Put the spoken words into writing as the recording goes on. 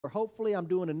or hopefully I'm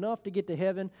doing enough to get to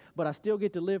heaven, but I still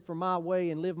get to live for my way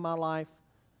and live my life.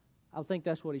 I think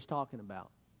that's what he's talking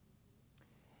about.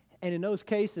 And in those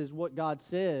cases, what God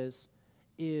says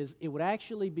is it would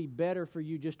actually be better for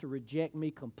you just to reject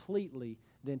me completely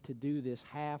than to do this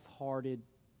half-hearted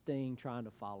thing trying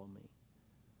to follow me.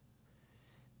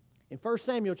 In 1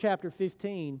 Samuel chapter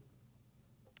 15,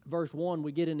 verse 1,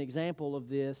 we get an example of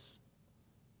this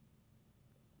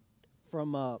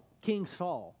from King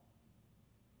Saul.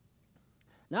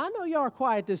 Now, I know y'all are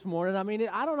quiet this morning. I mean,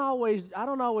 I don't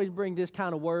always bring this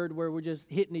kind of word where we're just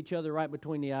hitting each other right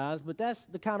between the eyes, but that's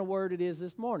the kind of word it is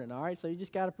this morning, all right? So you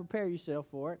just got to prepare yourself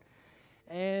for it.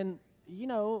 And, you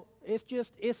know,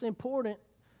 it's important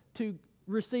to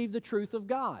receive the truth of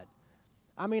God.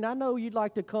 I mean, I know you'd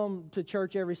like to come to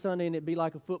church every Sunday and it'd be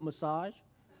like a foot massage,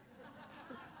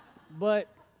 but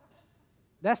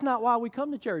that's not why we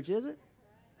come to church, is it?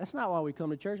 That's not why we come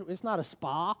to church. It's not a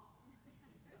spa.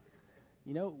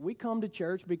 You know, we come to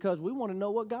church because we want to know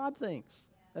what God thinks.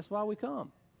 That's why we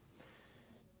come.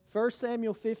 1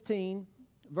 Samuel 15,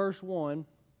 verse 1,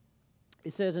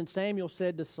 it says, "And Samuel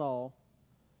said to Saul,"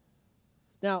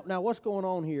 Now what's going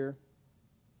on here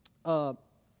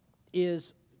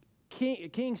is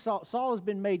King Saul has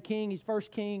been made king. He's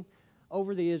first king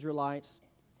over the Israelites.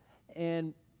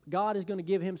 And God is going to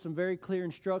give him some very clear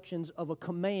instructions of a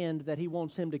command that he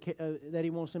wants him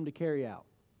to carry out.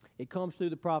 It comes through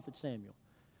the prophet Samuel.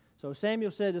 So Samuel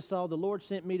said to Saul, "The Lord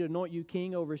sent me to anoint you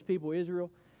king over his people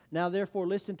Israel. Now therefore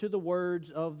listen to the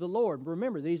words of the Lord."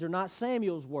 Remember, these are not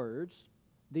Samuel's words.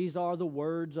 These are the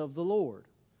words of the Lord.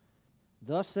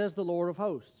 "Thus says the Lord of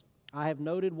hosts, I have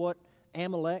noted what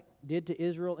Amalek did to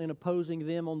Israel in opposing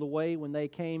them on the way when they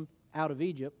came out of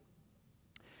Egypt.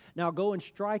 Now go and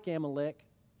strike Amalek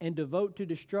and devote to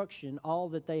destruction all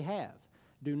that they have.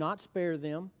 Do not spare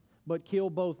them, but kill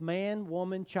both man,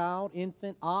 woman, child,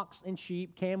 infant, ox, and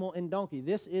sheep, camel, and donkey."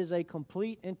 This is a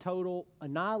complete and total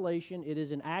annihilation. It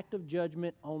is an act of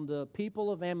judgment on the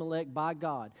people of Amalek by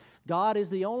God. God is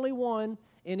the only one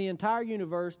in the entire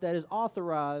universe that is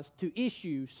authorized to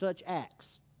issue such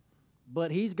acts.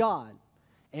 But he's God.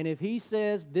 And if he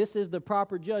says this is the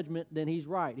proper judgment, then he's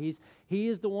right. He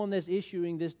is the one that's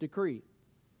issuing this decree.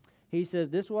 He says,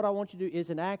 "This is what I want you to do. It's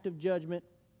an act of judgment.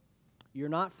 You're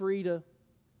not free to,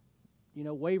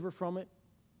 waver from it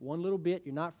one little bit.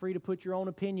 You're not free to put your own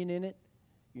opinion in it.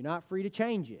 You're not free to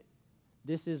change it.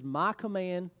 This is my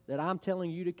command that I'm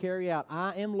telling you to carry out.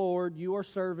 I am Lord, you are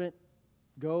servant.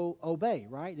 Go obey,"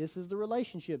 right? This is the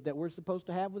relationship that we're supposed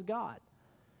to have with God.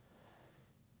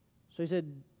 So he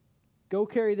said, go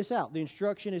carry this out. The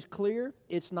instruction is clear.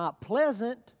 It's not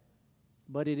pleasant,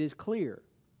 but it is clear.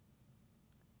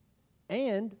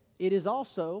 And it is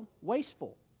also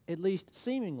wasteful, at least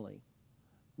seemingly.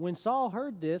 When Saul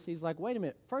heard this, he's like, wait a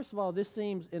minute. First of all,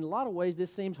 in a lot of ways,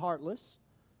 this seems heartless.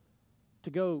 To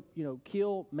go,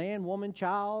 kill man, woman,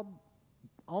 child,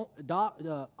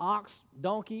 ox,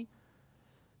 donkey.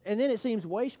 And then it seems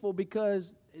wasteful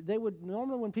because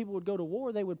normally when people would go to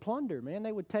war, they would plunder, man.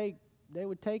 They would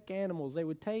take animals, they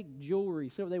would take jewelry,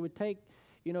 so they would take,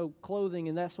 clothing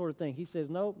and that sort of thing. He says,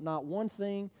 no, not one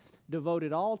thing. Devote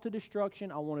it all to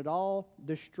destruction. I want it all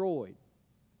destroyed.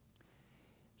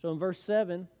 So in verse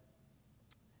 7,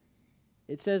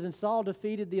 it says, "And Saul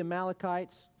defeated the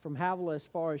Amalekites from Havilah as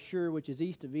far as Shur, which is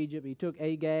east of Egypt. He took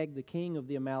Agag, the king of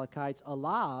the Amalekites,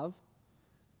 alive,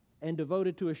 and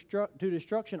devoted to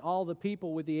destruction all the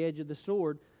people with the edge of the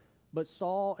sword. But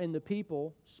Saul and the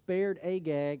people spared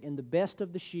Agag and the best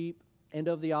of the sheep and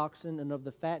of the oxen and of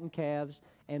the fattened calves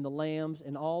and the lambs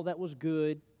and all that was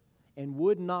good, and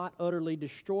would not utterly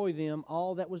destroy them.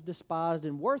 All that was despised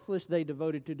and worthless they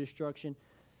devoted to destruction,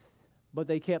 but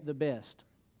they kept the best."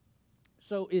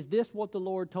 So is this what the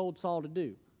Lord told Saul to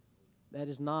do? That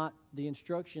is not the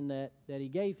instruction that he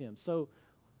gave him. So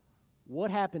what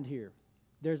happened here?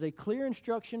 There's a clear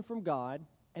instruction from God,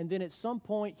 and then at some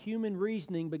point human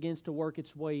reasoning begins to work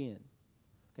its way in.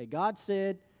 Okay, God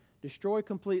said, destroy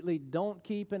completely, don't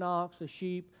keep an ox, a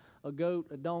sheep, a goat,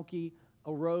 a donkey,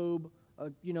 a robe,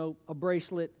 a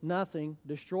bracelet, nothing,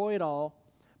 destroy it all.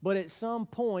 But at some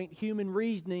point human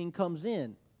reasoning comes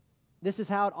in. This is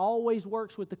how it always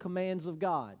works with the commands of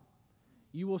God.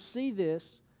 You will see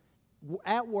this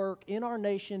at work in our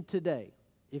nation today.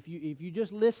 If you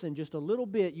just listen just a little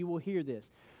bit, you will hear this.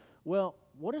 Well,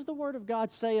 what does the Word of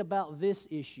God say about this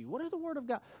issue? What does the Word of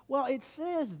God... Well, it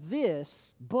says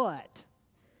this, but...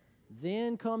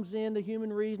 Then comes in the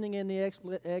human reasoning and the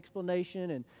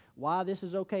explanation and why this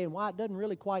is okay and why it doesn't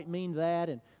really quite mean that,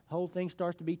 and the whole thing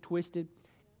starts to be twisted.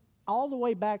 All the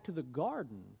way back to the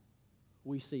garden,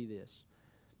 we see this.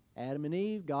 Adam and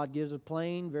Eve, God gives a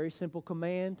plain, very simple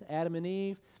command to Adam and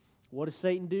Eve. What does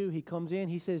Satan do? He comes in,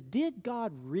 he says, did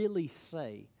God really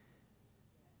say?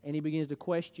 And he begins to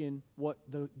question what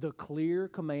the clear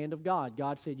command of God.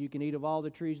 God said, you can eat of all the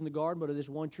trees in the garden, but of this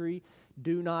one tree,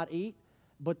 do not eat.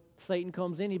 But Satan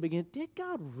comes in, he begins, did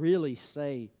God really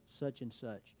say such and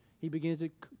such? He begins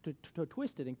to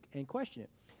twist it and question it.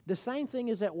 The same thing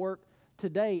is at work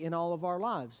today in all of our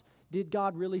lives. Did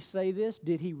God really say this?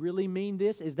 Did He really mean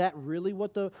this? Is that really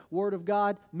what the Word of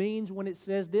God means when it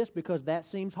says this? Because that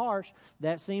seems harsh.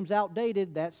 That seems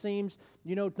outdated. That seems,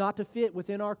 not to fit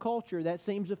within our culture. That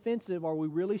seems offensive. Are we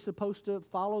really supposed to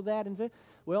follow that?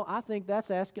 Well, I think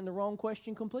that's asking the wrong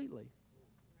question completely.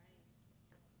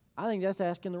 I think that's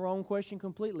asking the wrong question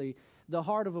completely. The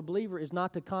heart of a believer is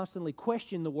not to constantly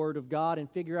question the Word of God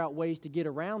and figure out ways to get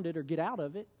around it or get out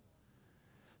of it.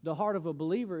 The heart of a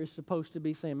believer is supposed to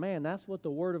be saying, man, that's what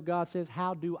the Word of God says.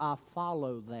 How do I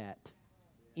follow that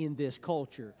in this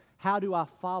culture? How do I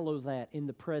follow that in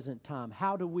the present time?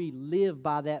 How do we live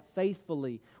by that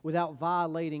faithfully without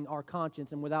violating our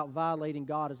conscience and without violating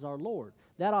God as our Lord?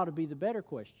 That ought to be the better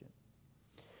question.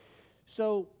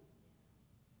 So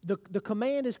the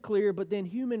command is clear, but then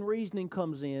human reasoning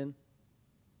comes in.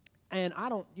 And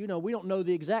we don't know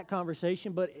the exact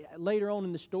conversation, but later on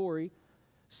in the story,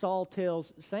 Saul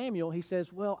tells Samuel, he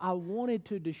says, well, I wanted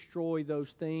to destroy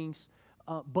those things,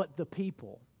 but the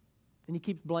people. And he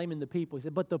keeps blaming the people. He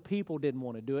said, but the people didn't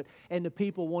want to do it. And the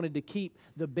people wanted to keep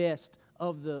the best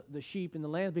of the sheep and the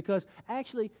lambs because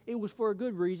actually it was for a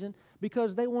good reason,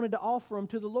 because they wanted to offer them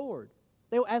to the Lord.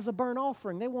 As a burnt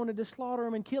offering. They wanted to slaughter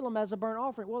them and kill them as a burnt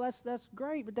offering. Well, that's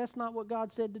great, but that's not what God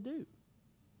said to do.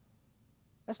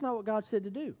 That's not what God said to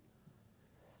do.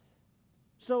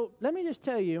 So let me just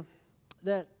tell you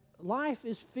that life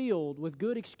is filled with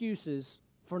good excuses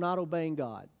for not obeying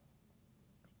God.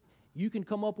 You can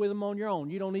come up with them on your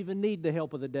own. You don't even need the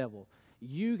help of the devil.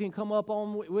 You can come up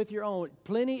with your own.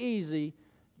 Plenty easy.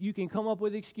 You can come up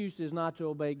with excuses not to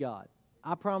obey God.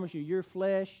 I promise you, your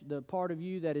flesh, the part of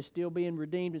you that is still being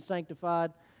redeemed and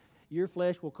sanctified, your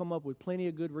flesh will come up with plenty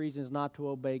of good reasons not to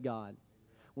obey God.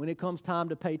 When it comes time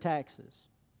to pay taxes,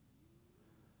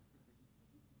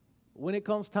 when it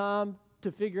comes time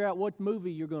to figure out what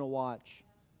movie you're going to watch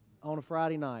on a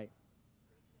Friday night,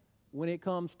 when it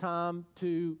comes time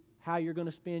to how you're going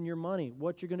to spend your money,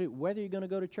 what you're going to do, whether you're going to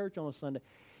go to church on a Sunday.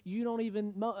 You don't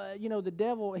even, the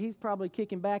devil, he's probably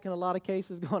kicking back in a lot of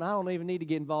cases going, I don't even need to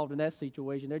get involved in that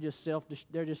situation. They're just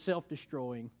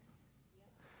self-destroying.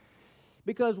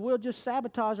 Because we'll just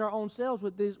sabotage our own selves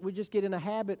with this. We just get in a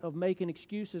habit of making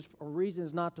excuses or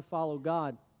reasons not to follow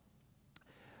God.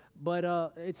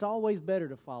 But it's always better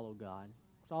to follow God.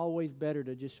 It's always better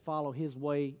to just follow His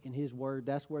way and His word.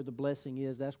 That's where the blessing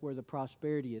is. That's where the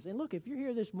prosperity is. And look, if you're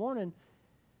here this morning,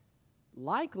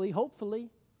 likely,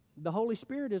 hopefully, the Holy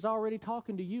Spirit is already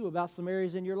talking to you about some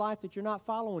areas in your life that you're not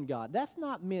following God. That's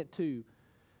not meant to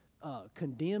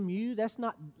condemn you. That's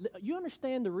not. You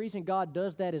understand the reason God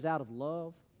does that is out of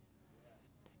love.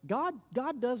 God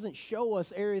doesn't show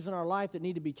us areas in our life that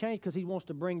need to be changed because He wants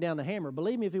to bring down the hammer.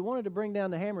 Believe me, if He wanted to bring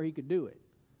down the hammer, He could do it.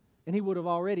 And He would have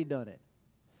already done it.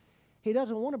 He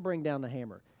doesn't want to bring down the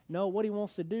hammer. No, what He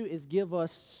wants to do is give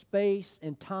us space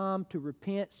and time to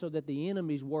repent so that the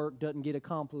enemy's work doesn't get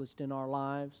accomplished in our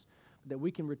lives, that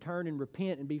we can return and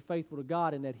repent and be faithful to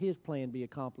God and that His plan be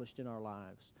accomplished in our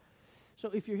lives. So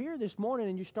if you're here this morning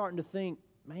and you're starting to think,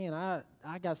 man,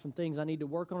 I got some things I need to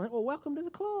work on, well, welcome to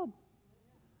the club.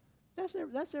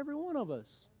 That's every one of us.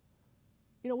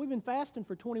 We've been fasting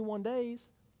for 21 days,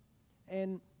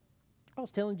 and I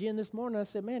was telling Jen this morning, I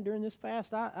said, man, during this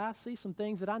fast, I see some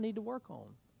things that I need to work on,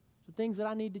 some things that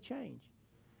I need to change.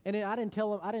 And I didn't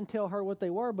tell her what they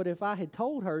were, but if I had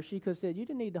told her, she could have said, you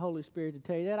didn't need the Holy Spirit to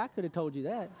tell you that. I could have told you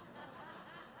that.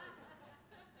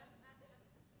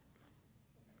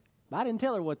 But I didn't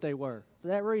tell her what they were for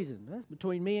that reason. That's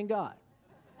between me and God.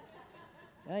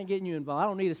 I ain't getting you involved. I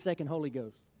don't need a second Holy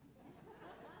Ghost.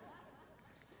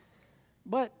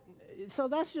 But so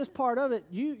that's just part of it.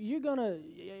 You're gonna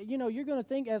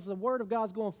think as the Word of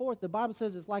God's going forth. The Bible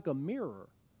says it's like a mirror.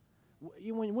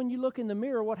 When you look in the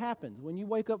mirror, what happens? When you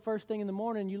wake up first thing in the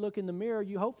morning, and you look in the mirror.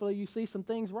 Hopefully you see some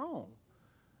things wrong.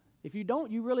 If you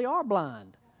don't, you really are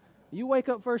blind. You wake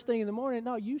up first thing in the morning.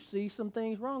 No, you see some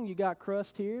things wrong. You got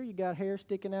crust here. You got hair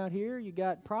sticking out here. You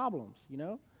got problems.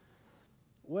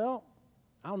 Well,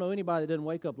 I don't know anybody that doesn't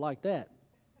wake up like that.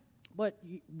 But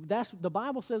the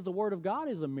Bible says the Word of God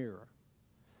is a mirror.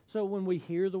 So when we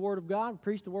hear the Word of God,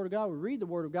 preach the Word of God, we read the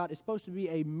Word of God, it's supposed to be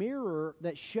a mirror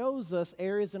that shows us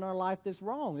areas in our life that's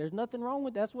wrong. There's nothing wrong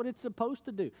with that. That's what it's supposed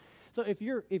to do. So if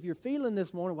you're feeling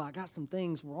this morning, well, I got some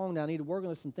things wrong now, I need to work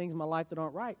on some things in my life that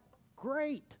aren't right,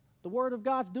 great. The Word of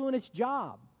God's doing its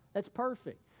job. That's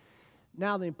perfect.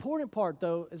 Now, the important part,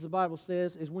 though, as the Bible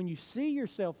says, is when you see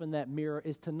yourself in that mirror,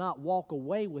 is to not walk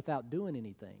away without doing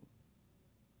anything.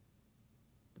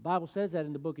 The Bible says that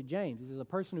in the book of James. It says a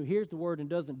person who hears the Word and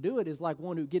doesn't do it is like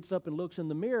one who gets up and looks in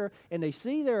the mirror, and they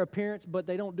see their appearance, but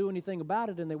they don't do anything about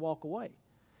it, and they walk away.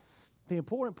 The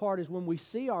important part is when we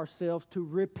see ourselves to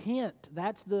repent.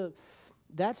 That's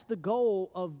the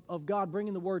goal of God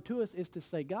bringing the Word to us, is to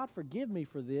say, God, forgive me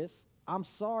for this. I'm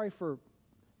sorry for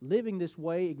living this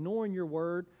way, ignoring your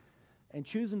Word, and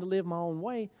choosing to live my own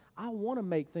way. I want to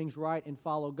make things right and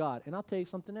follow God. And I'll tell you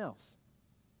something else.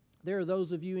 There are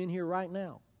those of you in here right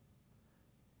now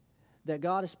that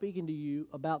God is speaking to you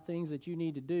about things that you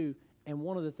need to do, and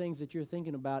one of the things that you're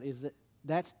thinking about is that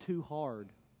that's too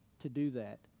hard to do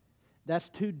that. That's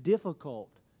too difficult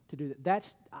to do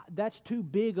that. That's too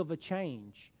big of a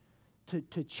change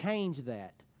to change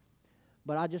that.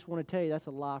 But I just want to tell you, that's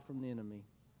a lie from the enemy.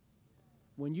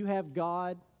 When you have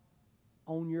God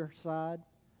on your side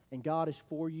and God is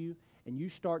for you, and you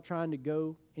start trying to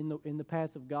go in the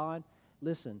path of God,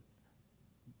 listen,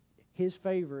 His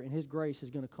favor and His grace is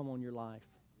going to come on your life.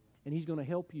 And He's going to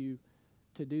help you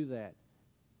to do that.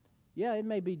 Yeah, it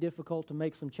may be difficult to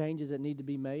make some changes that need to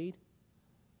be made,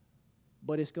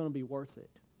 but it's going to be worth it.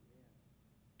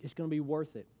 It's going to be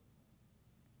worth it.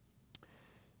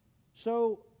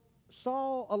 So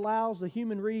Saul allows the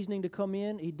human reasoning to come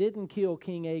in. He didn't kill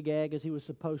King Agag as he was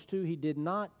supposed to. He did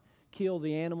not kill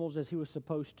the animals as he was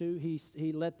supposed to.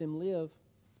 He let them live.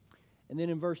 And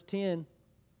then in verse 10,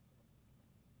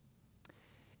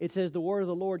 it says, the word of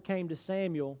the Lord came to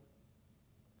Samuel,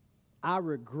 I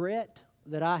regret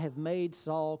that I have made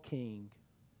Saul king,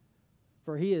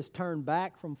 for he has turned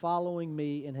back from following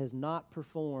me and has not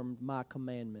performed my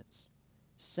commandments.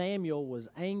 Samuel was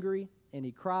angry, and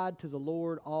he cried to the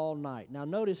Lord all night. Now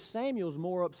notice, Samuel's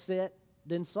more upset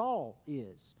than Saul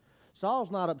is.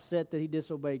 Saul's not upset that he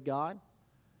disobeyed God.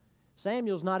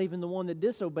 Samuel's not even the one that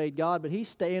disobeyed God, but he's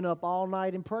staying up all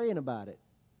night and praying about it.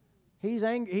 He's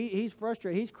angry. He's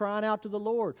frustrated. He's crying out to the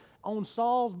Lord on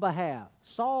Saul's behalf.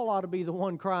 Saul ought to be the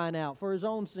one crying out for his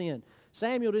own sin.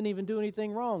 Samuel didn't even do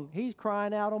anything wrong. He's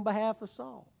crying out on behalf of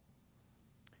Saul.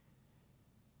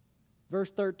 Verse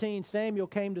 13, Samuel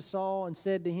came to Saul and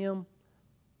said to him,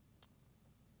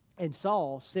 and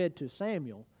Saul said to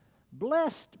Samuel,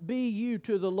 blessed be you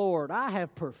to the Lord. I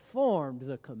have performed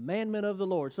the commandment of the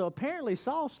Lord. So apparently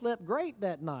Saul slept great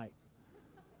that night.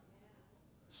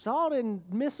 Saul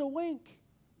didn't miss a wink.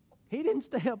 He didn't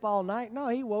stay up all night. No,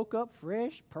 he woke up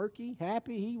fresh, perky,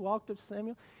 happy. He walked up to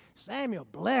Samuel. Samuel,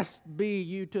 blessed be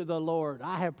you to the Lord.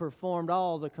 I have performed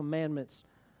all the commandments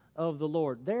of the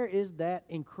Lord. There is that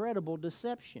incredible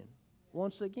deception.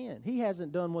 Once again, he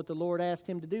hasn't done what the Lord asked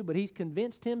him to do, but he's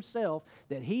convinced himself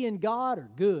that he and God are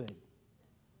good.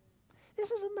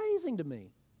 This is amazing to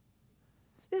me.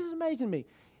 This is amazing to me.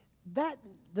 That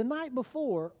the night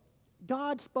before,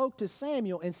 God spoke to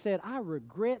Samuel and said, I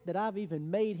regret that I've even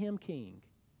made him king.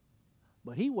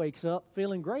 But he wakes up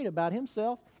feeling great about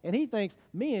himself, and he thinks,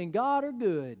 me and God are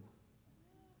good.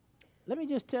 Let me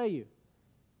just tell you,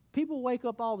 people wake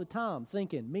up all the time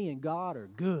thinking, me and God are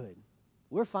good.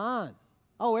 We're fine.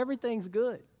 Oh, everything's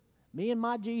good. Me and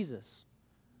my Jesus.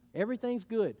 Everything's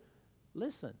good.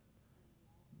 Listen,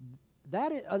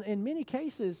 that is, in many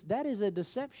cases, that is a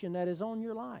deception that is on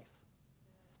your life.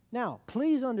 Now,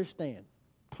 please understand.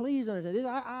 Please understand.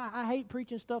 I hate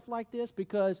preaching stuff like this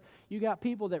because you got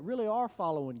people that really are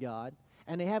following God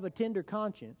and they have a tender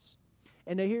conscience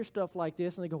and they hear stuff like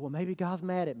this and they go, well, maybe God's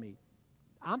mad at me.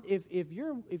 If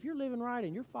you're living right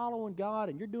and you're following God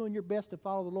and you're doing your best to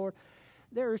follow the Lord,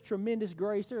 there is tremendous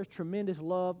grace. There is tremendous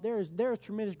love. There is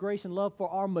tremendous grace and love for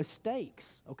our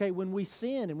mistakes. Okay, when we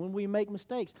sin and when we make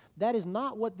mistakes, that is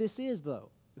not what this is, though.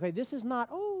 Okay, this is not,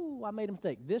 oh, I made a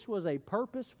mistake. This was a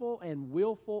purposeful and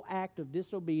willful act of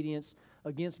disobedience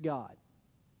against God.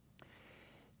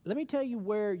 Let me tell you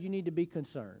where you need to be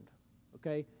concerned.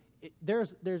 Okay,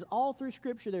 there's all through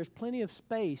Scripture, there's plenty of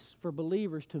space for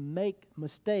believers to make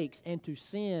mistakes and to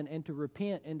sin and to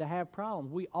repent and to have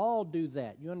problems. We all do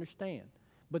that, you understand.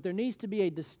 But there needs to be a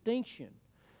distinction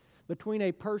between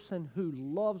a person who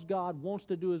loves God, wants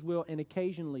to do His will, and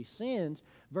occasionally sins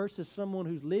versus someone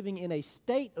who's living in a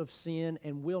state of sin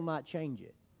and will not change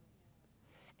it.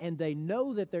 And they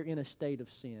know that they're in a state of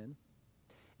sin.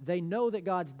 They know that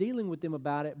God's dealing with them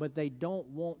about it, but they don't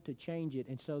want to change it,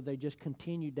 and so they just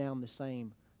continue down the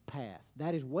same path.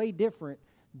 That is way different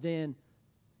than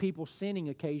people sinning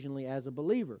occasionally as a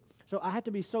believer. So I have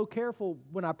to be so careful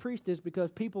when I preach this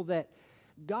because people that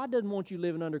God doesn't want you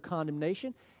living under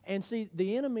condemnation. And see,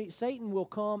 the enemy, Satan, will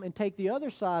come and take the other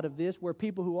side of this, where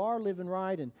people who are living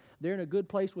right and they're in a good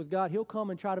place with God, he'll come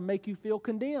and try to make you feel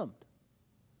condemned.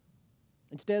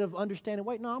 Instead of understanding,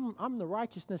 wait, no, I'm the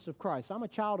righteousness of Christ. I'm a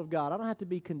child of God. I don't have to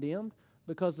be condemned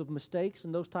because of mistakes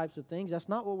and those types of things. That's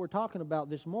not what we're talking about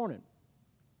this morning.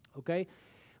 Okay?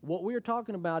 What we're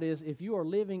talking about is if you are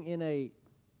living in a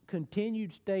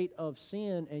continued state of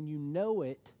sin and you know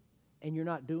it and you're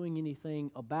not doing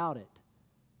anything about it.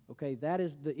 Okay? That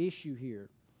is the issue here.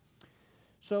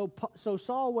 So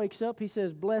Saul wakes up. He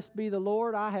says, "Blessed be the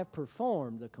Lord, I have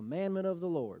performed the commandment of the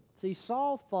Lord." See,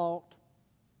 Saul thought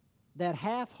that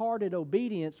half-hearted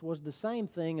obedience was the same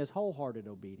thing as wholehearted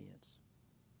obedience.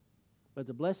 But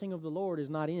the blessing of the Lord is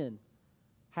not in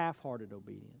half-hearted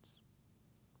obedience.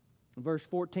 In verse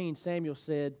 14, Samuel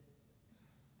said,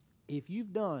 "If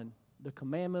you've done the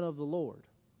commandment of the Lord,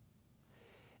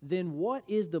 then what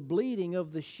is the bleating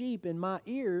of the sheep in my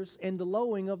ears and the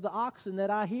lowing of the oxen that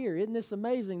I hear?" Isn't this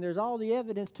amazing? There's all the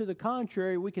evidence to the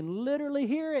contrary. We can literally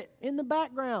hear it in the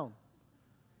background.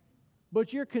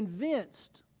 But you're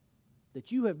convinced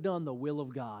that you have done the will of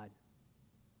God.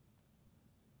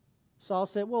 Saul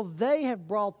said, "Well, they have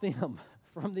brought them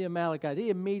from the Amalekites." He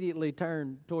immediately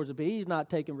turned towards the people. He's not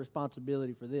taking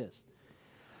responsibility for this.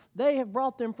 "They have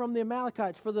brought them from the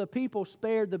Amalekites, for the people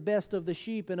spared the best of the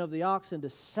sheep and of the oxen to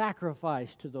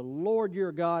sacrifice to the Lord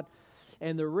your God,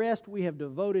 and the rest we have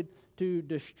devoted to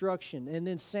destruction." And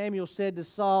then Samuel said to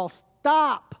Saul,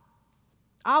 "Stop!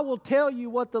 I will tell you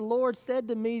what the Lord said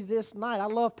to me this night." I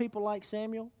love people like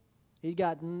Samuel. He's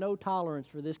got no tolerance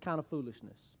for this kind of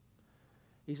foolishness.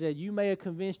 He said, you may have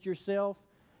convinced yourself,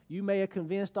 you may have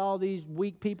convinced all these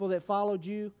weak people that followed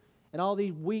you, and all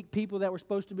these weak people that were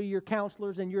supposed to be your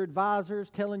counselors and your advisors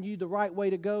telling you the right way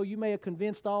to go. You may have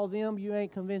convinced all of them, you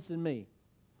ain't convincing me.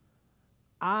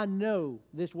 I know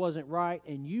this wasn't right,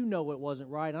 and you know it wasn't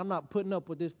right, and I'm not putting up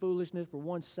with this foolishness for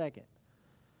 1 second.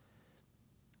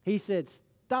 He said,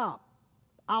 "Stop.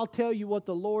 I'll tell you what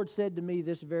the Lord said to me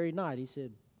this very night." He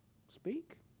said,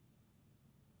 "Speak."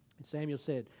 And Samuel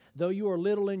said, "Though you are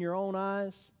little in your own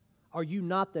eyes, are you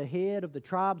not the head of the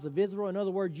tribes of Israel?" In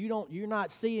other words, you're not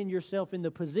seeing yourself in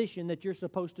the position that you're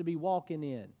supposed to be walking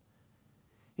in.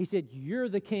 He said, "You're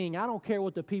the king. I don't care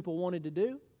what the people wanted to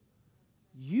do.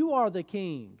 You are the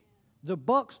king. The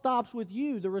buck stops with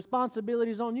you. The responsibility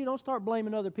is on you. Don't start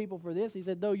blaming other people for this." He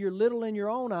said, "Though you're little in your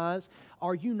own eyes,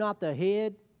 are you not the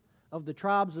head of the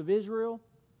tribes of Israel?"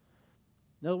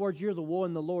 In other words, you're the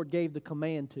one the Lord gave the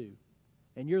command to.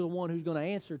 And you're the one who's going to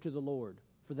answer to the Lord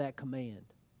for that command.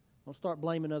 Don't start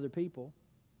blaming other people.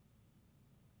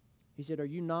 He said, "Are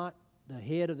you not the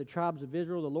head of the tribes of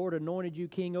Israel? The Lord anointed you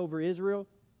king over Israel.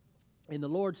 And the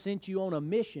Lord sent you on a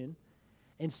mission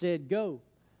and said, 'Go,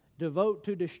 devote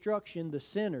to destruction the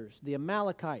sinners, the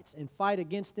Amalekites, and fight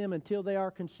against them until they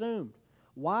are consumed.'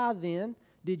 Why then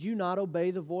did you not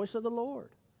obey the voice of the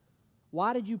Lord?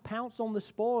 Why did you pounce on the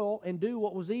spoil and do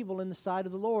what was evil in the sight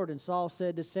of the Lord?" And Saul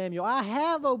said to Samuel, "I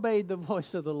have obeyed the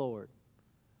voice of the Lord."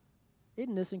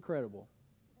 Isn't this incredible?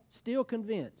 Still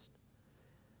convinced.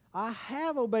 "I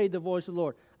have obeyed the voice of the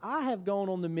Lord. I have gone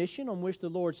on the mission on which the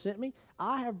Lord sent me.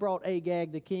 I have brought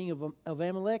Agag, the king of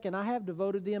Amalek, and I have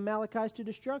devoted the Amalekites to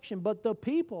destruction. But the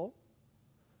people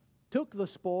took the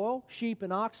spoil, sheep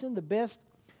and oxen, the best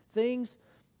things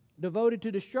devoted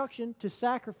to destruction, to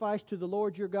sacrifice to the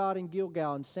Lord your God in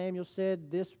Gilgal." And Samuel said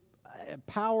this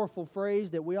powerful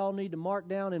phrase that we all need to mark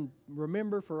down and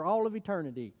remember for all of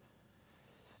eternity.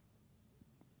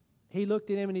 He looked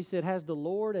at him and he said, "Has the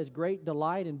Lord as great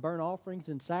delight in burnt offerings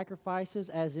and sacrifices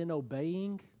as in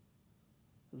obeying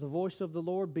the voice of the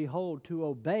Lord? Behold, to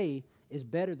obey is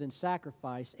better than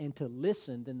sacrifice, and to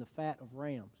listen than the fat of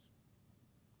rams."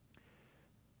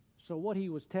 So what he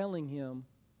was telling him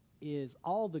is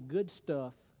all the good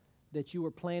stuff that you were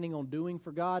planning on doing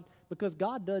for God, because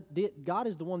God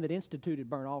is the one that instituted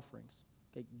burnt offerings.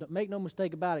 Okay, make no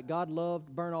mistake about it, God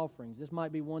loved burnt offerings. This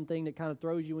might be one thing that kind of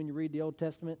throws you when you read the Old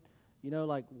Testament. You know,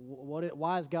 like,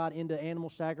 why is God into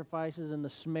animal sacrifices and the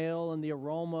smell and the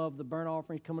aroma of the burnt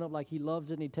offerings coming up, like He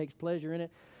loves it and He takes pleasure in it?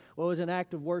 Well, it was an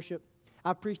act of worship.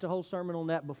 I've preached a whole sermon on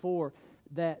that before,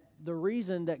 that the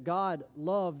reason that God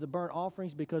loved the burnt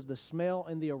offerings because the smell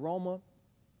and the aroma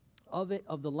of it,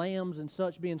 of the lambs and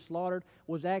such being slaughtered,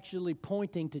 was actually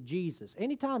pointing to Jesus.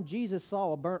 Anytime Jesus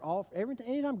saw a burnt offering,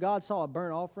 anytime God saw a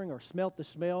burnt offering or smelt the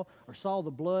smell or saw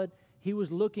the blood, He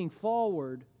was looking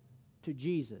forward to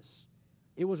Jesus.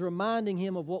 It was reminding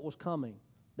Him of what was coming.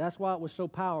 That's why it was so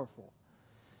powerful.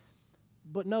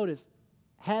 But notice,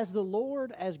 Has the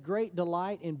Lord as great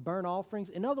delight in burnt offerings?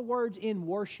 In other words, in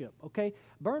worship, okay?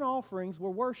 Burnt offerings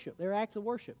were worship. They're acts of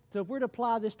worship. So if we're to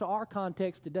apply this to our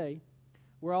context today,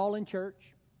 we're all in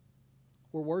church.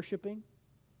 We're worshiping.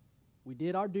 We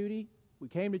did our duty. We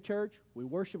came to church. We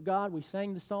worshiped God. We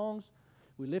sang the songs.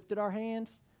 We lifted our hands.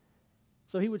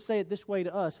 So he would say it this way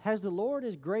to us. Has the Lord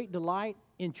as great delight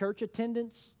in church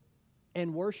attendance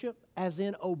and worship as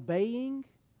in obeying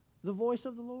the voice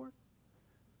of the Lord?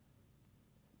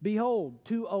 Behold,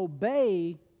 to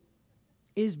obey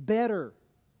is better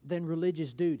than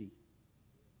religious duty,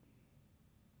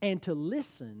 and to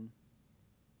listen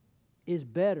is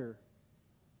better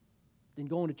than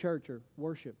going to church or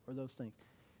worship or those things.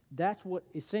 That's what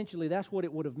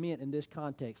it would have meant in this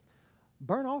context.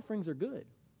 Burnt offerings are good.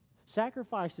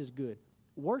 Sacrifice is good.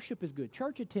 Worship is good.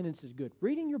 Church attendance is good.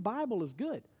 Reading your Bible is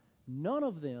good. None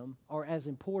of them are as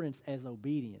important as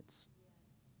obedience.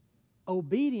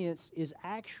 Obedience is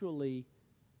actually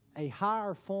a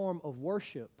higher form of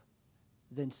worship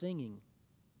than singing.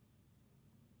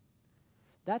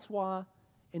 That's why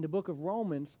in the book of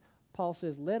Romans, Paul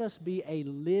says, let us be a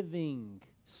living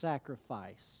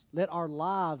sacrifice. Let our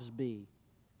lives be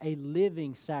a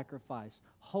living sacrifice,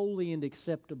 holy and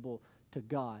acceptable to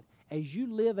God. As you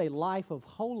live a life of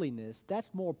holiness, that's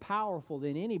more powerful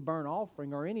than any burnt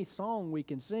offering or any song we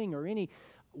can sing or any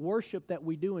worship that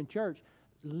we do in church.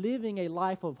 Living a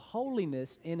life of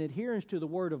holiness in adherence to the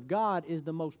Word of God is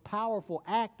the most powerful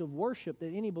act of worship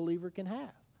that any believer can have.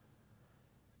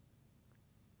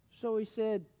 So he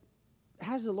said,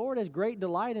 has the Lord as great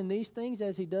delight in these things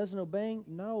as he does in obeying?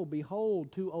 No,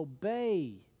 behold, to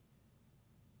obey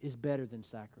is better than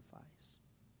sacrifice.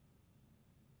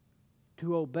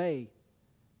 To obey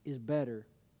is better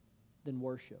than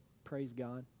worship. Praise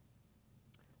God.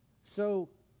 So,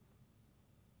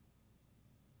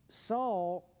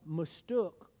 Saul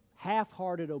mistook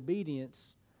half-hearted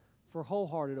obedience for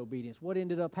wholehearted obedience. What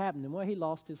ended up happening? Well, he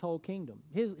lost his whole kingdom.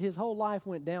 His whole life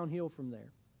went downhill from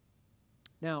there.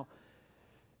 Now,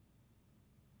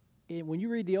 when you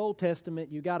read the Old Testament,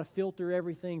 you got to filter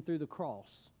everything through the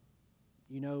cross.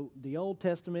 You know, the Old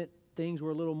Testament, things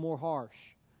were a little more harsh.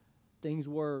 Things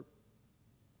were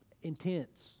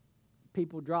intense.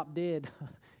 People dropped dead,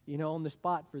 on the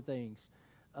spot for things.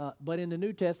 But in the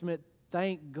New Testament,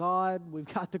 thank God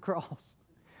we've got the cross.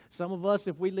 Some of us,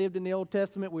 if we lived in the Old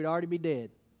Testament, we'd already be dead.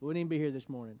 We wouldn't even be here this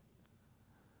morning.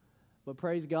 But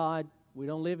praise God, we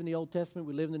don't live in the Old Testament.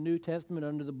 We live in the New Testament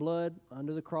under the blood,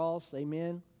 under the cross.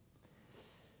 Amen.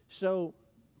 So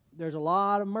there's a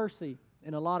lot of mercy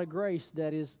and a lot of grace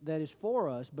that is for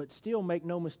us, but still make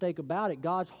no mistake about it,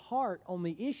 God's heart on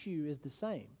the issue is the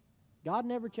same. God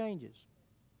never changes.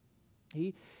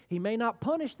 He may not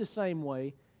punish the same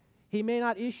way. He may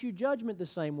not issue judgment the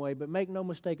same way, but make no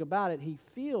mistake about it, he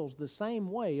feels the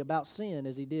same way about sin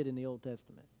as he did in the Old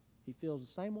Testament. He feels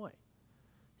the same way.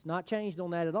 It's not changed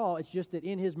on that at all. It's just that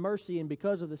in his mercy and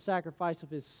because of the sacrifice of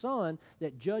his Son,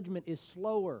 that judgment is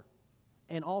slower.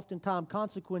 And oftentimes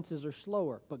consequences are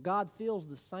slower. But God feels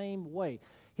the same way.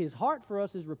 His heart for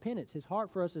us is repentance. His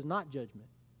heart for us is not judgment.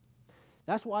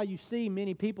 That's why you see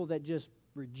many people that just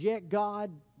reject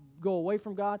God, go away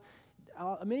from God.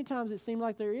 Many times it seems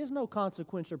like there is no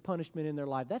consequence or punishment in their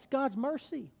life. That's God's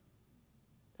mercy.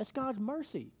 That's God's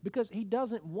mercy. Because he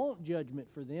doesn't want judgment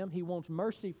for them. He wants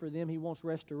mercy for them. He wants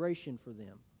restoration for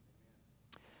them.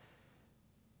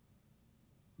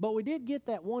 But we did get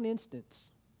that one instance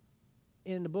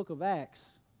in the book of Acts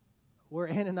where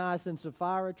Ananias and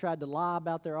Sapphira tried to lie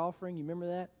about their offering. You remember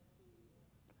that?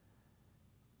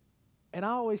 And I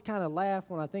always kind of laugh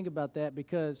when I think about that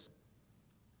because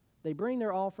they bring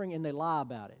their offering and they lie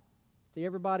about it. See,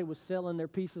 everybody was selling their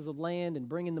pieces of land and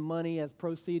bringing the money as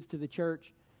proceeds to the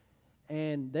church.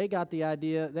 And they got the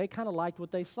idea, they kind of liked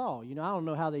what they saw. I don't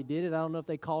know how they did it. I don't know if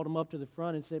they called them up to the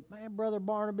front and said, man, Brother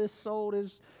Barnabas sold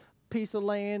his piece of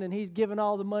land and he's giving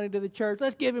all the money to the church.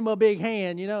 Let's give him a big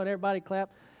hand, and everybody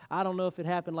clapped. I don't know if it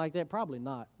happened like that. Probably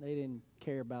not. They didn't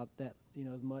care about that,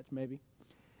 as much maybe.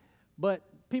 But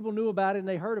people knew about it and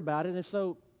they heard about it. And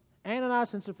so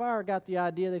Ananias and Sapphira got the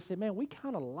idea. They said, man, we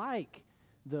kind of like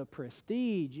the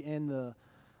prestige and the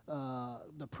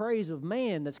praise of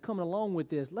man that's coming along with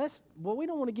this. We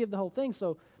don't want to give the whole thing,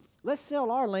 so let's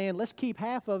sell our land, let's keep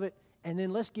half of it, and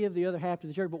then let's give the other half to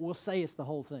the church, but we'll say it's the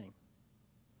whole thing.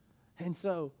 And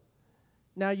so,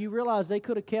 now you realize they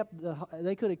could have kept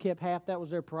half. That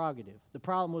was their prerogative. The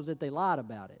problem was that they lied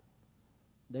about it.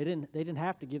 They didn't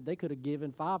have to give. They could have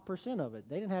given 5% of it.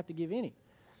 They didn't have to give any.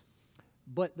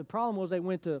 But the problem was they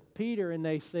went to Peter and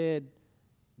they said,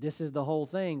 this is the whole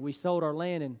thing. We sold our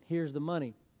land and here's the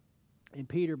money. And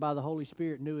Peter, by the Holy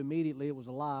Spirit, knew immediately it was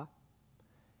a lie.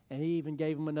 And he even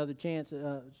gave him another chance.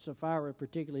 Sapphira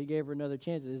particularly, he gave her another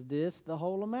chance. Is this the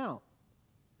whole amount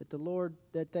that the Lord,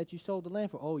 that you sold the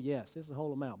land for? Oh, yes, this is the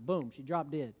whole amount. Boom, she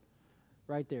dropped dead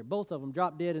right there. Both of them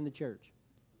dropped dead in the church.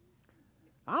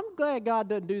 I'm glad God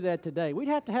doesn't do that today. We'd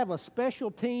have to have a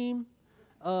special team.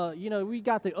 We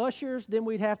got the ushers, then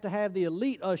we'd have to have the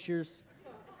elite ushers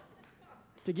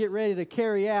to get ready to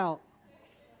carry out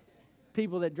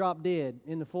people that drop dead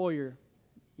in the foyer,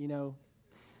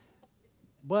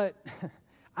 But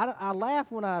I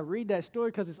laugh when I read that story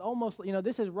because it's almost,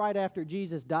 this is right after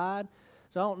Jesus died.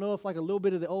 So I don't know if like a little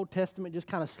bit of the Old Testament just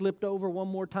kind of slipped over one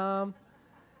more time.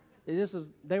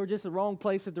 They were just the wrong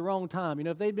place at the wrong time.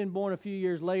 If they'd been born a few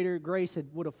years later, grace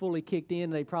would have fully kicked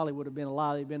in. They probably would have been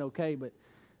alive. They'd been okay. But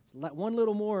one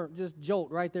little more just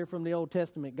jolt right there from the Old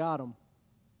Testament got them.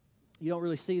 You don't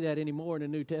really see that anymore in the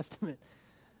New Testament.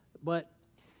 But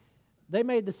they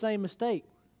made the same mistake,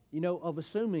 of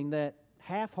assuming that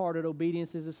half-hearted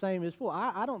obedience is the same as full.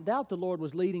 I don't doubt the Lord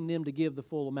was leading them to give the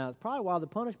full amount. It's probably why the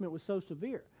punishment was so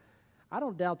severe. I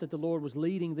don't doubt that the Lord was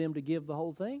leading them to give the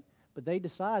whole thing. But they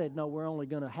decided, no, we're only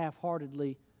going to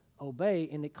half-heartedly obey,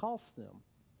 and it cost them.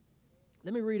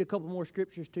 Let me read a couple more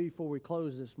scriptures to you before we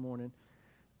close this morning.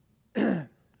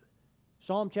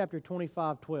 Psalm chapter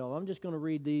 25:12. I'm just going to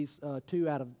read these two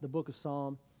out of the book of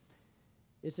Psalm.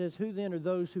 It says, "Who then are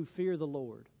those who fear the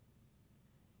Lord?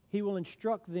 He will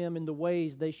instruct them in the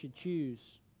ways they should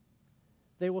choose.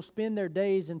 They will spend their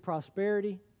days in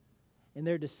prosperity, and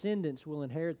their descendants will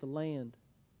inherit the land.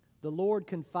 The Lord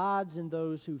confides in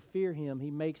those who fear Him. He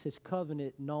makes His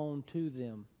covenant known to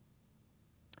them."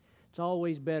 It's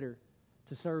always better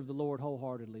to serve the Lord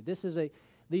wholeheartedly.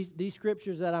 These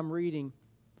scriptures that I'm reading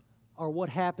are what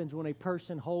happens when a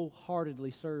person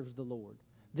wholeheartedly serves the Lord.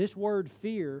 This word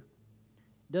fear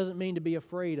doesn't mean to be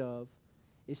afraid of.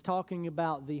 It's talking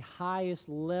about the highest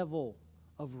level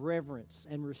of reverence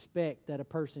and respect that a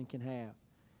person can have.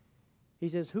 He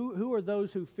says, who are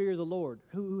those who fear the Lord,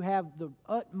 who have the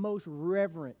utmost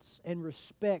reverence and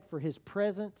respect for His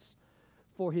presence,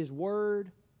 for His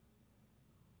word?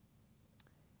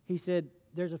 He said,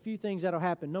 there's a few things that will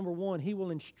happen. Number one, He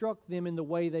will instruct them in the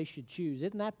way they should choose.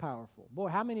 Isn't that powerful? Boy,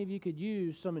 how many of you could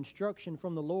use some instruction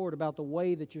from the Lord about the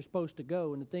way that you're supposed to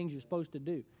go and the things you're supposed to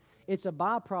do? It's a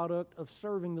byproduct of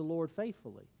serving the Lord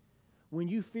faithfully. When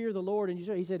you fear the Lord, and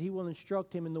He said He will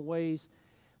instruct him in the ways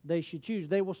they should choose.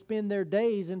 They will spend their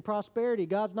days in prosperity.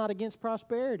 God's not against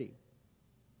prosperity.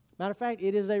 Matter of fact,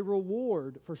 it is a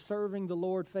reward for serving the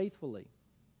Lord faithfully.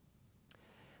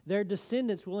 Their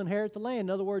descendants will inherit the land. In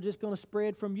other words, it's going to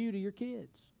spread from you to your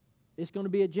kids. It's going to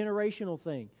be a generational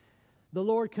thing. The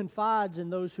Lord confides in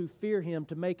those who fear Him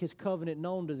to make His covenant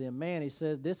known to them. Man, He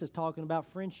says this is talking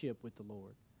about friendship with the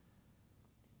Lord.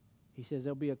 He says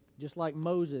there'll be just like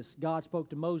Moses, God spoke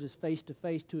to Moses face to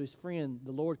face to his friend.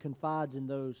 The Lord confides in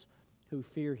those who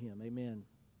fear Him. Amen.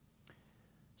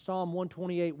 Psalm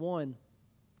 128:1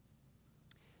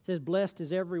 says, "Blessed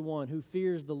is everyone who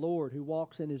fears the Lord, who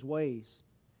walks in His ways.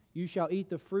 You shall eat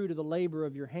the fruit of the labor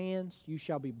of your hands. You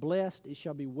shall be blessed. It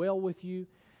shall be well with you.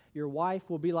 Your wife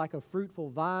will be like a fruitful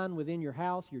vine within your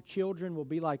house. Your children will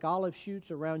be like olive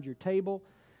shoots around your table.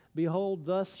 Behold,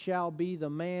 thus shall be the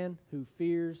man who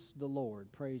fears the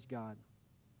Lord." Praise God.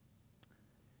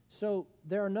 So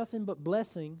there are nothing but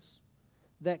blessings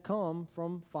that come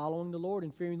from following the Lord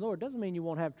and fearing the Lord. It doesn't mean you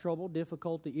won't have trouble,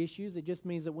 difficulty, issues. It just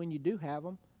means that when you do have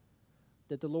them,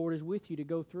 that the Lord is with you to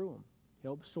go through them.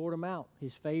 Help sort them out.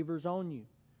 His favor's on you.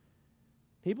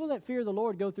 People that fear the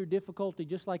Lord go through difficulty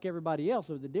just like everybody else.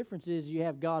 So the difference is you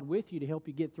have God with you to help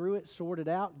you get through it, sort it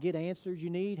out, get answers you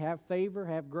need, have favor,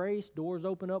 have grace, doors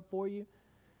open up for you.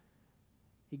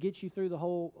 He gets you through the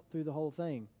whole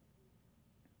thing.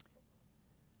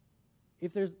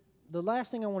 The last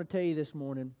thing I want to tell you this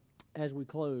morning as we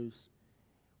close,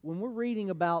 when we're reading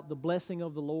about the blessing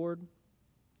of the Lord,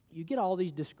 you get all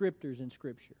these descriptors in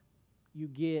Scripture. You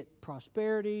get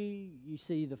prosperity. You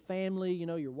see the family.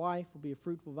 Your wife will be a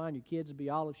fruitful vine. Your kids will be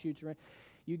olive shoots around.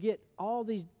 You get all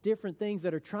these different things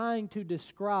that are trying to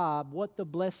describe what the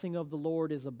blessing of the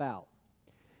Lord is about.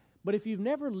 But if you've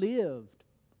never lived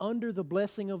under the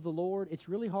blessing of the Lord, it's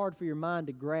really hard for your mind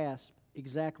to grasp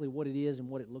exactly what it is and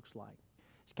what it looks like.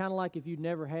 It's kind of like if you'd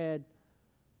never had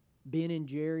Ben &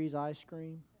 Jerry's ice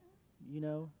cream,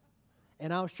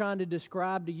 and I was trying to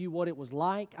describe to you what it was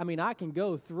like. I mean, I can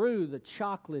go through the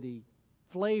chocolatey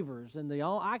flavors and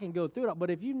I can go through it.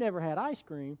 But if you've never had ice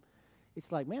cream,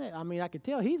 it's like, man, I could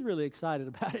tell he's really excited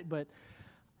about it, but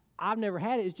I've never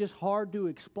had it. It's just hard to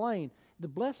explain. The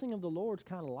blessing of the Lord's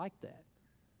kind of like that.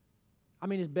 I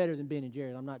mean, it's better than Ben &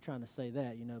 Jerry's. I'm not trying to say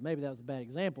that, maybe that was a bad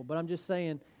example, but I'm just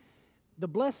saying the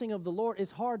blessing of the Lord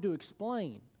is hard to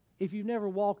explain if you've never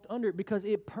walked under it, because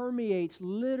it permeates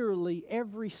literally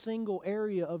every single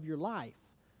area of your life.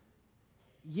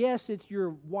 Yes, it's your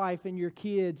wife and your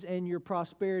kids and your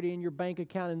prosperity and your bank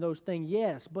account and those things,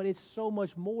 yes, but it's so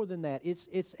much more than that.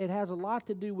 It has a lot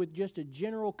to do with just a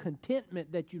general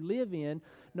contentment that you live in,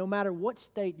 no matter what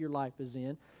state your life is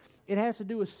in. It has to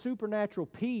do with supernatural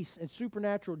peace and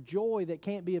supernatural joy that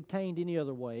can't be obtained any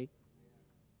other way.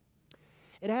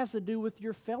 It has to do with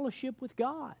your fellowship with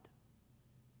God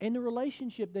and the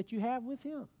relationship that you have with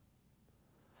Him.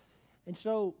 And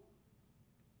so,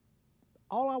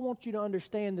 all I want you to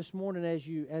understand this morning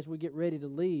as we get ready to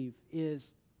leave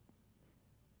is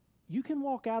you can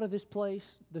walk out of this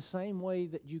place the same way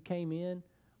that you came in,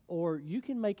 or you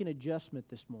can make an adjustment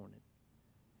this morning.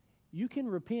 You can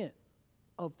repent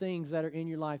of things that are in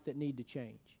your life that need to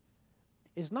change.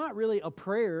 It's not really a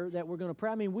prayer that we're going to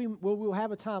pray. I mean, we'll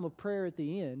have a time of prayer at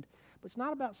the end, but it's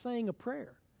not about saying a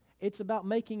prayer. It's about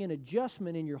making an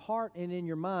adjustment in your heart and in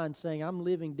your mind, saying, I'm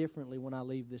living differently when I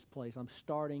leave this place. I'm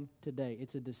starting today.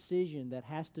 It's a decision that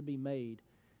has to be made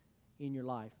in your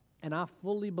life. And I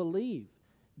fully believe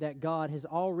that God has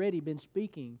already been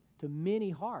speaking to many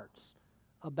hearts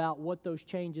about what those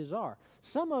changes are.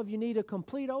 Some of you need a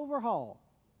complete overhaul,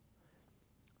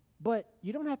 but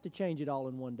you don't have to change it all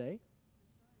in one day.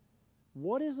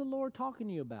 What is the Lord talking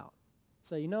to you about?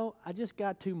 Say, I just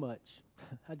got too much.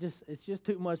 It's just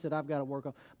too much that I've got to work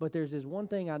on. But there's this one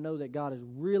thing I know that God is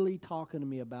really talking to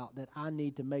me about that I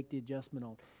need to make the adjustment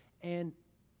on. And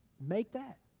make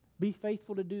that. Be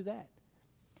faithful to do that.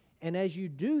 And as you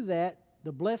do that,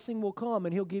 the blessing will come,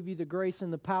 and He'll give you the grace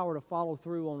and the power to follow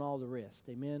through on all the rest.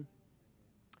 Amen?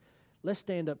 Let's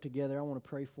stand up together. I want to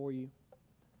pray for you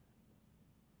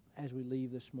as we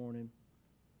leave this morning.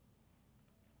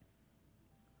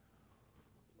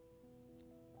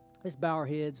 Let's bow our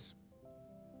heads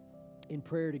in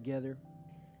prayer together.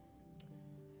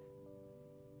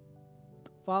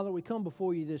 Father, we come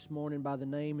before you this morning by the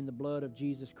name and the blood of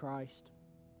Jesus Christ.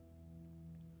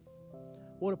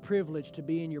 What a privilege to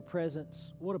be in your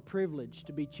presence. What a privilege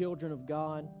to be children of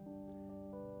God.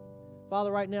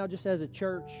 Father, right now, just as a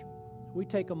church, we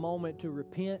take a moment to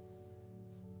repent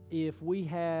if we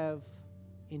have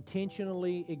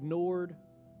intentionally ignored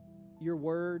your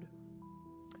word,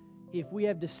 if we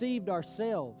have deceived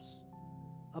ourselves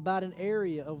about an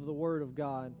area of the Word of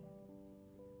God.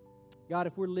 God,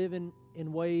 if we're living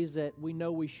in ways that we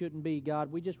know we shouldn't be,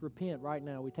 God, we just repent right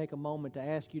now. We take a moment to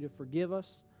ask you to forgive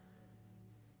us,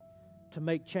 to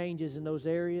make changes in those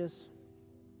areas.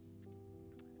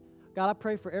 God, I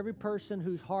pray for every person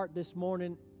whose heart this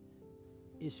morning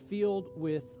is filled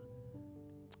with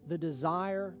the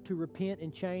desire to repent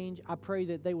and change. I pray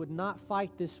that they would not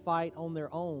fight this fight on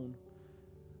their own,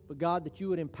 but God, that you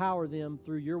would empower them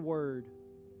through your word.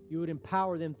 You would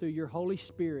empower them through your Holy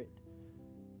Spirit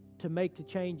to make the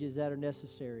changes that are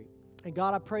necessary. And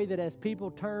God, I pray that as people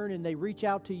turn and they reach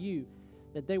out to you,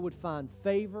 that they would find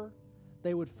favor,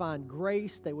 they would find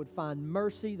grace, they would find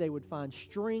mercy, they would find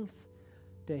strength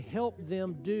to help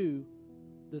them do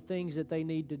the things that they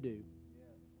need to do.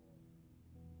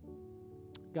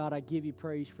 God, I give you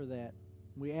praise for that.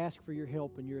 We ask for your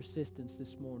help and your assistance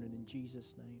this morning in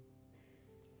Jesus' name.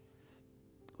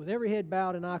 With every head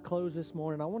bowed and eye closed this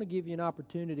morning, I want to give you an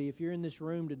opportunity. If you're in this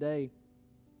room today,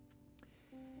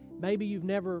 maybe you've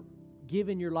never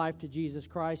given your life to Jesus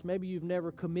Christ. Maybe you've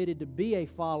never committed to be a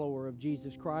follower of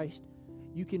Jesus Christ.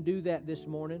 You can do that this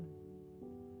morning.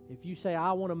 If you say,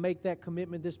 I want to make that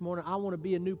commitment this morning, I want to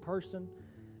be a new person,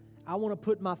 I want to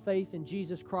put my faith in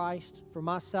Jesus Christ for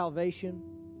my salvation,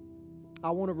 I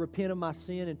want to repent of my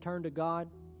sin and turn to God.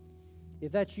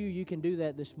 If that's you, you can do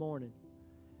that this morning.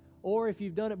 Or if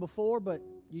you've done it before, but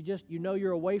you know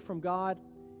you're away from God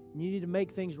and you need to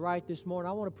make things right this morning,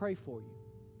 I want to pray for you.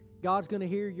 God's going to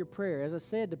hear your prayer. As I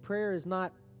said, the prayer is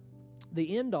not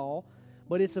the end all,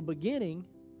 but it's a beginning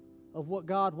of what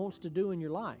God wants to do in your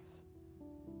life.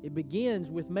 It begins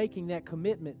with making that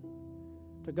commitment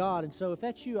to God. And so if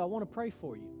that's you, I want to pray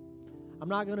for you. I'm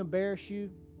not going to embarrass you,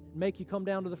 make you come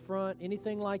down to the front,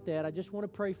 anything like that. I just want to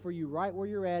pray for you right where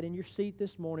you're at in your seat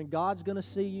this morning. God's going to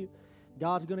see you.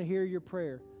 God's going to hear your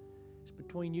prayer. It's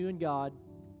between you and God.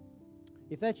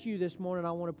 If that's you this morning,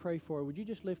 I want to pray for you. Would you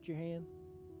just lift your hand?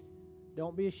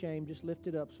 Don't be ashamed. Just lift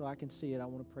it up so I can see it. I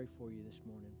want to pray for you this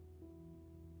morning.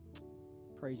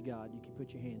 Praise God. You can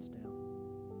put your hands down.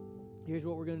 Here's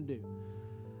what we're going to do.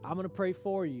 I'm going to pray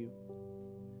for you,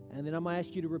 and then I'm going to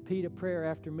ask you to repeat a prayer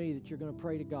after me that you're going to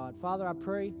pray to God. Father, I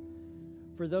pray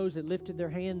for those that lifted their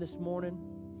hand this morning.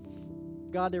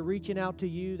 God, they're reaching out to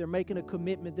you. They're making a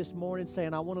commitment this morning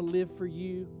saying, I want to live for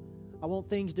you. I want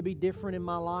things to be different in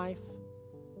my life.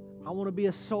 I want to be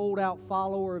a sold-out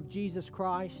follower of Jesus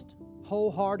Christ,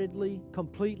 wholeheartedly,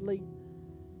 completely.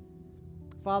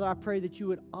 Father, I pray that you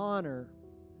would honor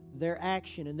their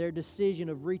action and their decision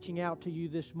of reaching out to you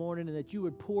this morning, and that you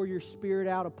would pour your Spirit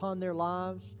out upon their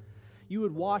lives. You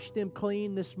would wash them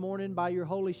clean this morning by your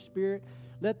Holy Spirit.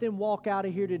 Let them walk out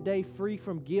of here today free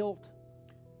from guilt,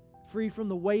 free from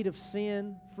the weight of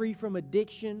sin, free from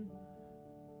addiction,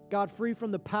 God, free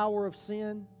from the power of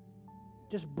sin.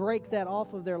 Just break that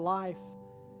off of their life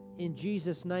in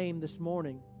Jesus' name this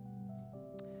morning.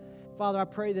 Father, I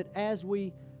pray that as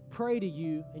we pray to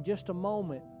you in just a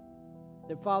moment,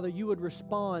 that, Father, you would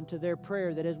respond to their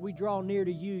prayer, that as we draw near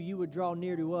to you, you would draw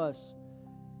near to us,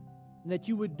 and that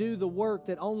you would do the work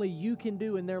that only you can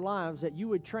do in their lives, that you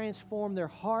would transform their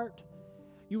heart,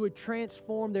 you would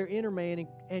transform their inner man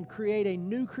and create a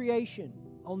new creation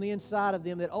on the inside of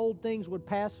them, that old things would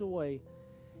pass away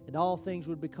and all things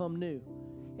would become new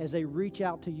as they reach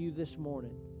out to you this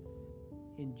morning.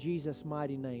 In Jesus'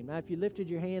 mighty name. Now, if you lifted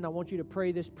your hand, I want you to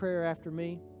pray this prayer after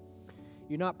me.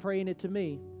 You're not praying it to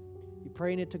me. You're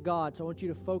praying it to God. So I want you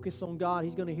to focus on God.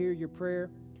 He's going to hear your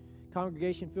prayer.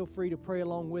 Congregation, feel free to pray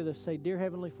along with us. Say, Dear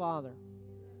Heavenly Father,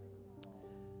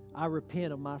 I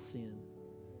repent of my sin.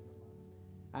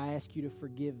 I ask you to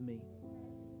forgive me.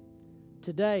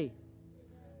 Today,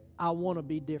 I want to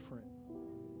be different.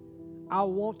 I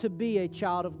want to be a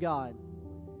child of God.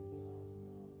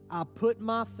 I put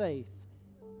my faith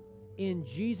in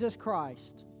Jesus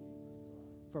Christ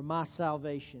for my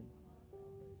salvation.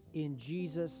 In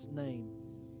Jesus' name,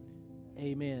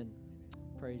 amen.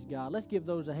 Praise God. Let's give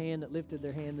those a hand that lifted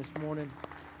their hand this morning.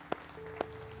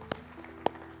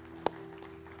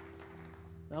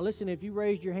 Now listen, if you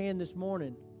raised your hand this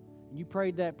morning and you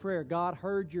prayed that prayer, God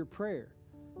heard your prayer.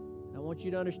 I want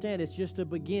you to understand it's just a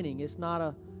beginning. It's not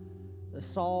a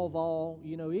solve all,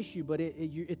 issue, but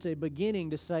it's a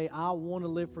beginning to say, I want to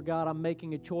live for God. I'm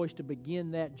making a choice to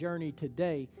begin that journey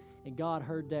today, and God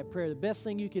heard that prayer. The best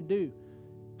thing you can do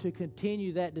to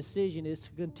continue that decision is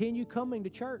to continue coming to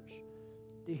church,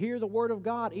 to hear the Word of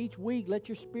God each week. Let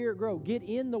your spirit grow. Get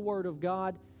in the Word of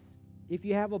God. If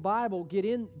you have a Bible, get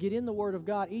in the Word of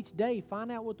God each day.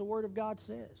 Find out what the Word of God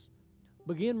says.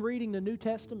 Begin reading the New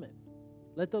Testament.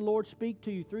 Let the Lord speak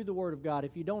to you through the Word of God.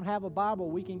 If you don't have a Bible,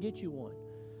 we can get you one.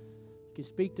 You can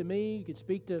speak to me. You can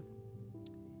speak to,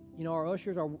 our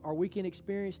ushers, our weekend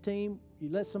experience team. You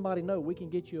let somebody know, we can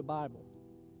get you a Bible.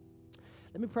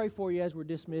 Let me pray for you as we're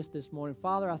dismissed this morning.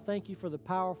 Father, I thank you for the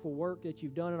powerful work that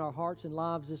you've done in our hearts and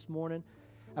lives this morning.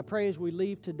 I pray as we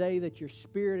leave today that your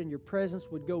Spirit and your presence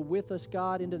would go with us,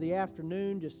 God, into the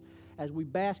afternoon, just as we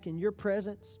bask in your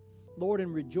presence, Lord,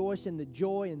 and rejoice in the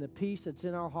joy and the peace that's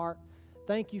in our heart.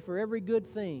 Thank you for every good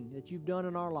thing that you've done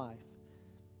in our life.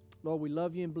 Lord, we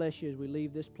love you and bless you as we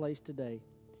leave this place today.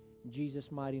 In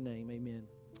Jesus' mighty name, amen.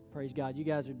 Praise God. You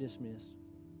guys are dismissed.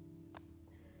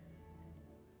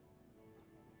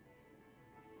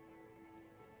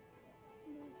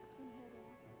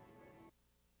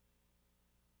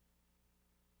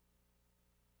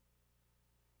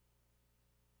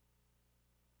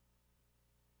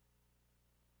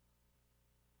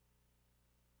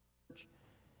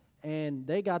 And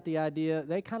they got the idea,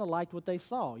 they kind of liked what they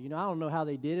saw. I don't know how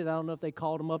they did it. I don't know if they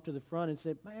called him up to the front and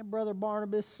said, man, Brother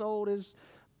Barnabas sold his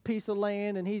piece of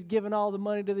land and he's giving all the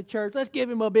money to the church. Let's give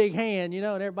him a big hand, and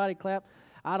everybody clapped.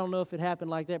 I don't know if it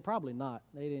happened like that. Probably not.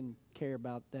 They didn't care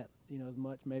about that, as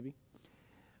much maybe.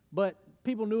 But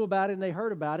people knew about it and they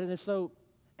heard about it. And so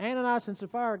Ananias and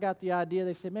Sapphira got the idea.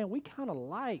 They said, man, we kind of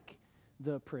like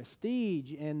the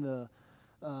prestige and the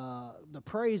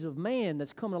praise of man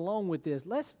that's coming along with this.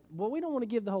 We don't want to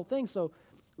give the whole thing, so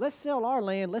let's sell our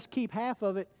land, let's keep half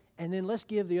of it, and then let's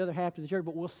give the other half to the church,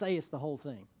 but we'll say it's the whole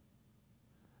thing.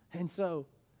 And so,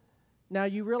 now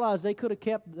you realize they could have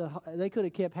kept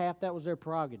half. That was their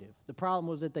prerogative. The problem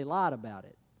was that they lied about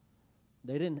it.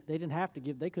 They didn't have to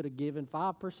give. They could have given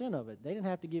 5% of it. They didn't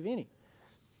have to give any.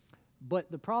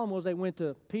 But the problem was they went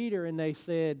to Peter and they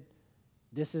said,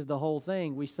 this is the whole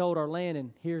thing. We sold our land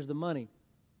and here's the money.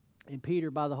 And Peter,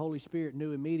 by the Holy Spirit,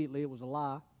 knew immediately it was a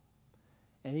lie.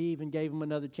 And he even gave him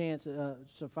another chance.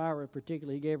 Sapphira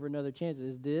particularly, he gave her another chance.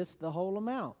 Is this the whole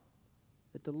amount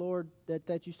that the Lord,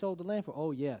 that you sold the land for?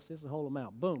 Oh, yes, this is the whole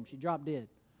amount. Boom, she dropped dead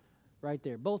right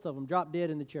there. Both of them dropped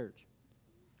dead in the church.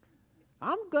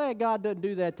 I'm glad God doesn't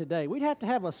do that today. We'd have to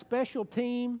have a special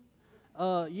team.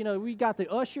 We got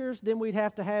the ushers, then we'd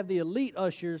have to have the elite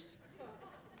ushers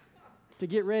to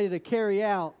get ready to carry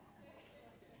out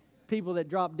people that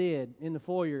drop dead in the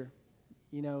foyer,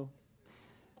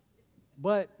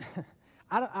 But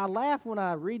I laugh when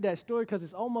I read that story because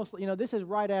it's almost, this is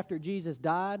right after Jesus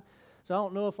died. So I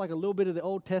don't know if like a little bit of the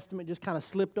Old Testament just kind of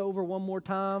slipped over one more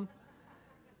time.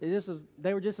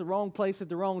 They were just the wrong place at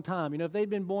the wrong time. If they'd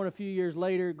been born a few years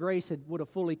later, grace would have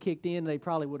fully kicked in. They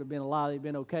probably would have been alive. They'd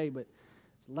been okay. But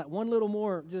one little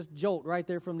more just jolt right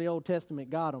there from the Old Testament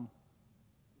got them.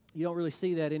 You don't really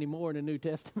see that anymore in the New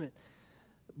Testament.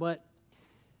 But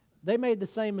they made the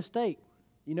same mistake,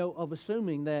 of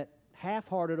assuming that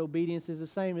half-hearted obedience is the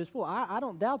same as full. I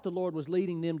don't doubt the Lord was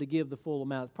leading them to give the full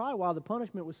amount. It's probably why the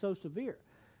punishment was so severe.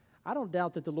 I don't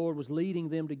doubt that the Lord was leading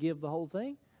them to give the whole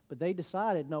thing, but they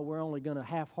decided, no, we're only going to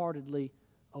half-heartedly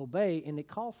obey, and it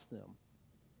cost them.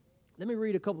 Let me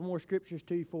read a couple more scriptures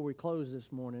to you before we close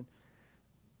this morning.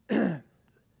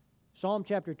 Psalm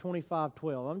chapter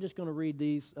 25:12. I'm just going to read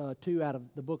these two out of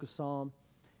the book of Psalm.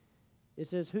 It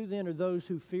says, "Who then are those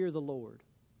who fear the Lord?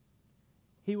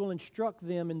 He will instruct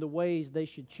them in the ways they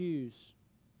should choose.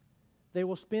 They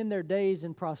will spend their days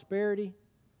in prosperity,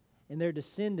 and their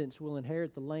descendants will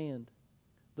inherit the land.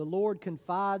 The Lord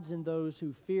confides in those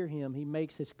who fear Him. He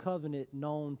makes His covenant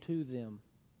known to them."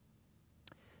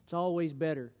 It's always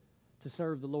better to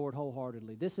serve the Lord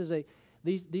wholeheartedly.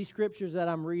 These scriptures that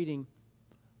I'm reading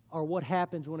are what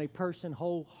happens when a person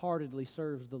wholeheartedly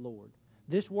serves the Lord.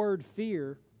 This word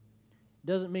fear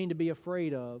doesn't mean to be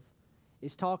afraid of.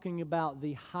 It's talking about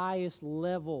the highest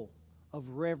level of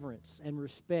reverence and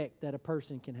respect that a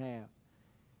person can have.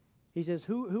 He says,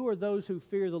 who are those who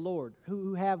fear the Lord,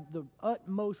 who have the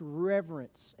utmost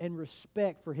reverence and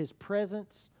respect for His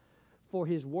presence, for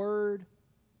His word?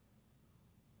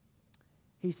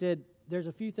 He said, there's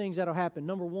a few things that will happen.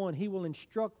 Number one, He will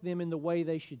instruct them in the way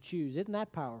they should choose. Isn't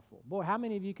that powerful? Boy, how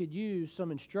many of you could use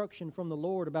some instruction from the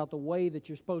Lord about the way that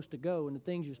you're supposed to go and the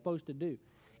things you're supposed to do?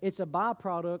 It's a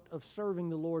byproduct of serving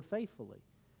the Lord faithfully.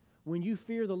 When you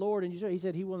fear the Lord, and He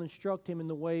said He will instruct him in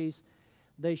the ways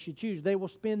they should choose. They will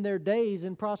spend their days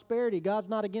in prosperity. God's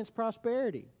not against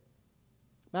prosperity.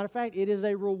 Matter of fact, it is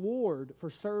a reward for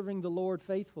serving the Lord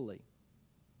faithfully.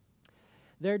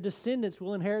 Their descendants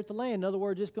will inherit the land. In other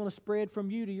words, it's going to spread from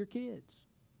you to your kids.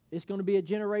 It's going to be a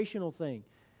generational thing.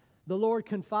 The Lord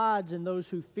confides in those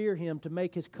who fear Him to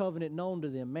make His covenant known to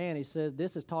them. Man, He says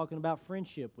this is talking about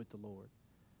friendship with the Lord.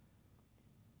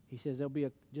 He says there'll be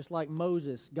just like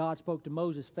Moses, God spoke to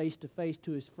Moses face to face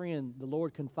to his friend. The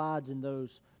Lord confides in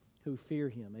those who fear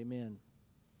Him. Amen.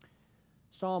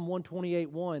 Psalm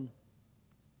 128:1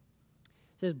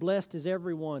 says, "Blessed is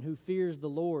everyone who fears the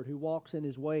Lord, who walks in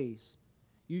His ways.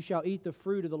 You shall eat the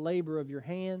fruit of the labor of your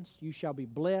hands. You shall be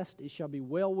blessed. It shall be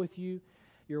well with you.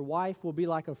 Your wife will be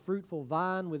like a fruitful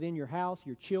vine within your house.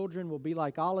 Your children will be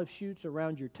like olive shoots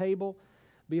around your table.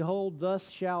 Behold, thus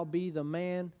shall be the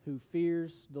man who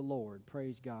fears the Lord."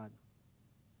 Praise God.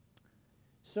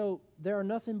 So there are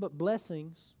nothing but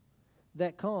blessings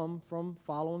that come from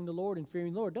following the Lord and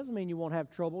fearing the Lord. It doesn't mean you won't have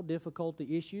trouble,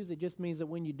 difficulty, issues. It just means that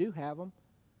when you do have them,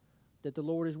 that the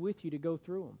Lord is with you to go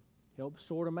through them. Help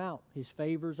sort them out. His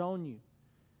favor's on you.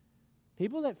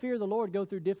 People that fear the Lord go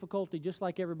through difficulty just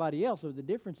like everybody else. So the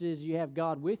difference is you have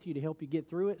God with you to help you get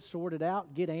through it, sort it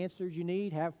out, get answers you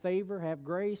need, have favor, have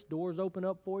grace, doors open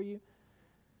up for you.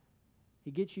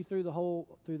 He gets you through the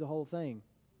whole thing.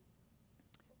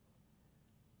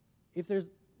 The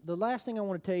last thing I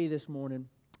want to tell you this morning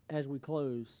as we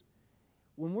close,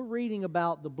 when we're reading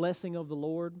about the blessing of the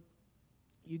Lord,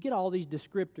 you get all these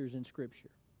descriptors in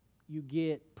Scripture. You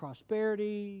get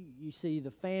prosperity, you see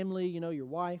the family, your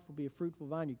wife will be a fruitful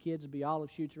vine, your kids will be olive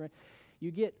shoots around.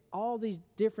 You get all these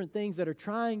different things that are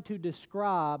trying to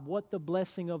describe what the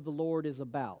blessing of the Lord is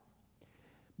about.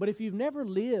 But if you've never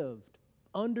lived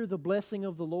under the blessing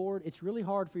of the Lord, it's really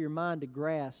hard for your mind to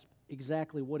grasp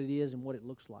exactly what it is and what it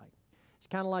looks like. It's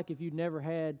kind of like if you've never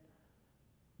had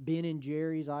Ben &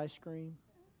 Jerry's ice cream,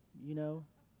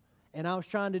 and I was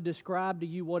trying to describe to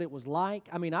you what it was like.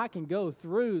 I mean, I can go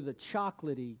through the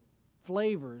chocolatey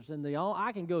flavors and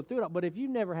I can go through it. But if you've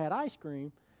never had ice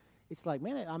cream, it's like,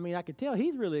 man, I could tell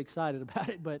he's really excited about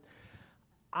it, but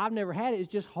I've never had it. It's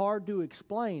just hard to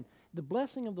explain. The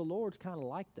blessing of the Lord's kind of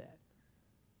like that.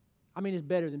 It's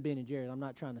better than Ben & Jerry's. I'm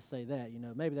not trying to say that,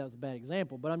 Maybe that was a bad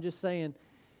example, but I'm just saying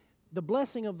the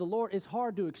blessing of the Lord is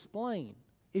hard to explain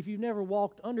if you've never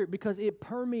walked under it, because it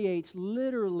permeates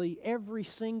literally every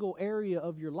single area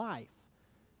of your life.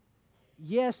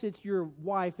 Yes, it's your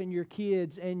wife and your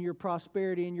kids and your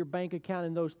prosperity and your bank account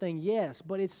and those things, yes,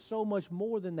 but it's so much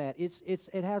more than that.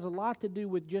 It has a lot to do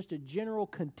with just a general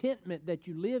contentment that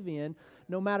you live in,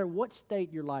 no matter what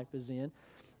state your life is in.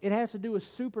 It has to do with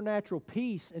supernatural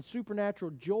peace and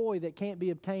supernatural joy that can't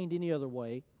be obtained any other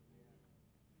way.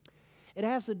 It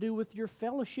has to do with your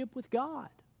fellowship with God.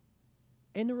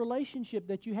 and the relationship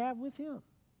that you have with Him.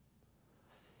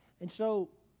 And so,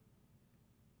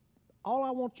 all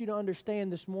I want you to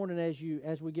understand this morning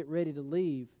as we get ready to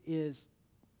leave is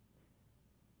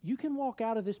you can walk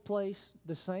out of this place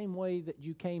the same way that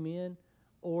you came in,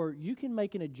 or you can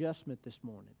make an adjustment this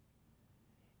morning.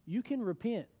 You can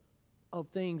repent of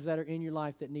things that are in your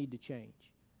life that need to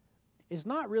change. It's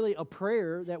not really a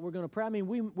prayer that we're going to pray. I mean,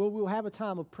 we'll have a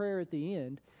time of prayer at the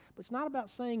end, but it's not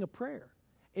about saying a prayer.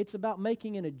 It's about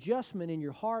making an adjustment in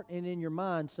your heart and in your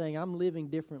mind, saying, I'm living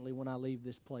differently when I leave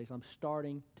this place. I'm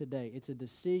starting today. It's a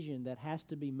decision that has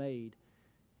to be made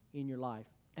in your life.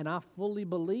 And I fully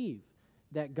believe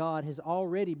that God has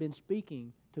already been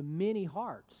speaking to many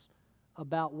hearts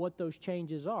about what those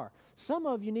changes are. Some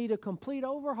of you need a complete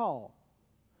overhaul,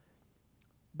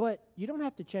 but you don't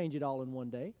have to change it all in one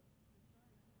day.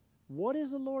 What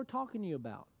is the Lord talking to you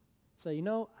about? Say,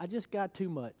 I just got too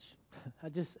much.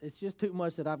 It's just too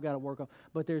much that I've got to work on.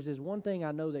 But there's this one thing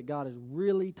I know that God is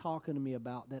really talking to me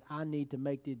about that I need to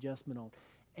make the adjustment on.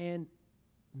 And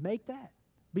make that.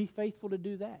 Be faithful to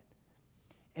do that.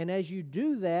 And as you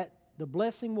do that, the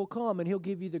blessing will come, and He'll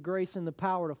give you the grace and the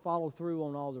power to follow through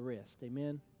on all the rest.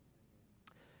 Amen?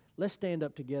 Let's stand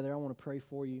up together. I want to pray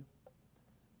for you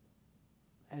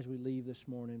as we leave this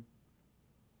morning.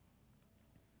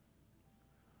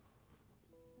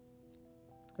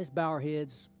 Let's bow our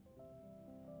heads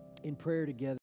in prayer together.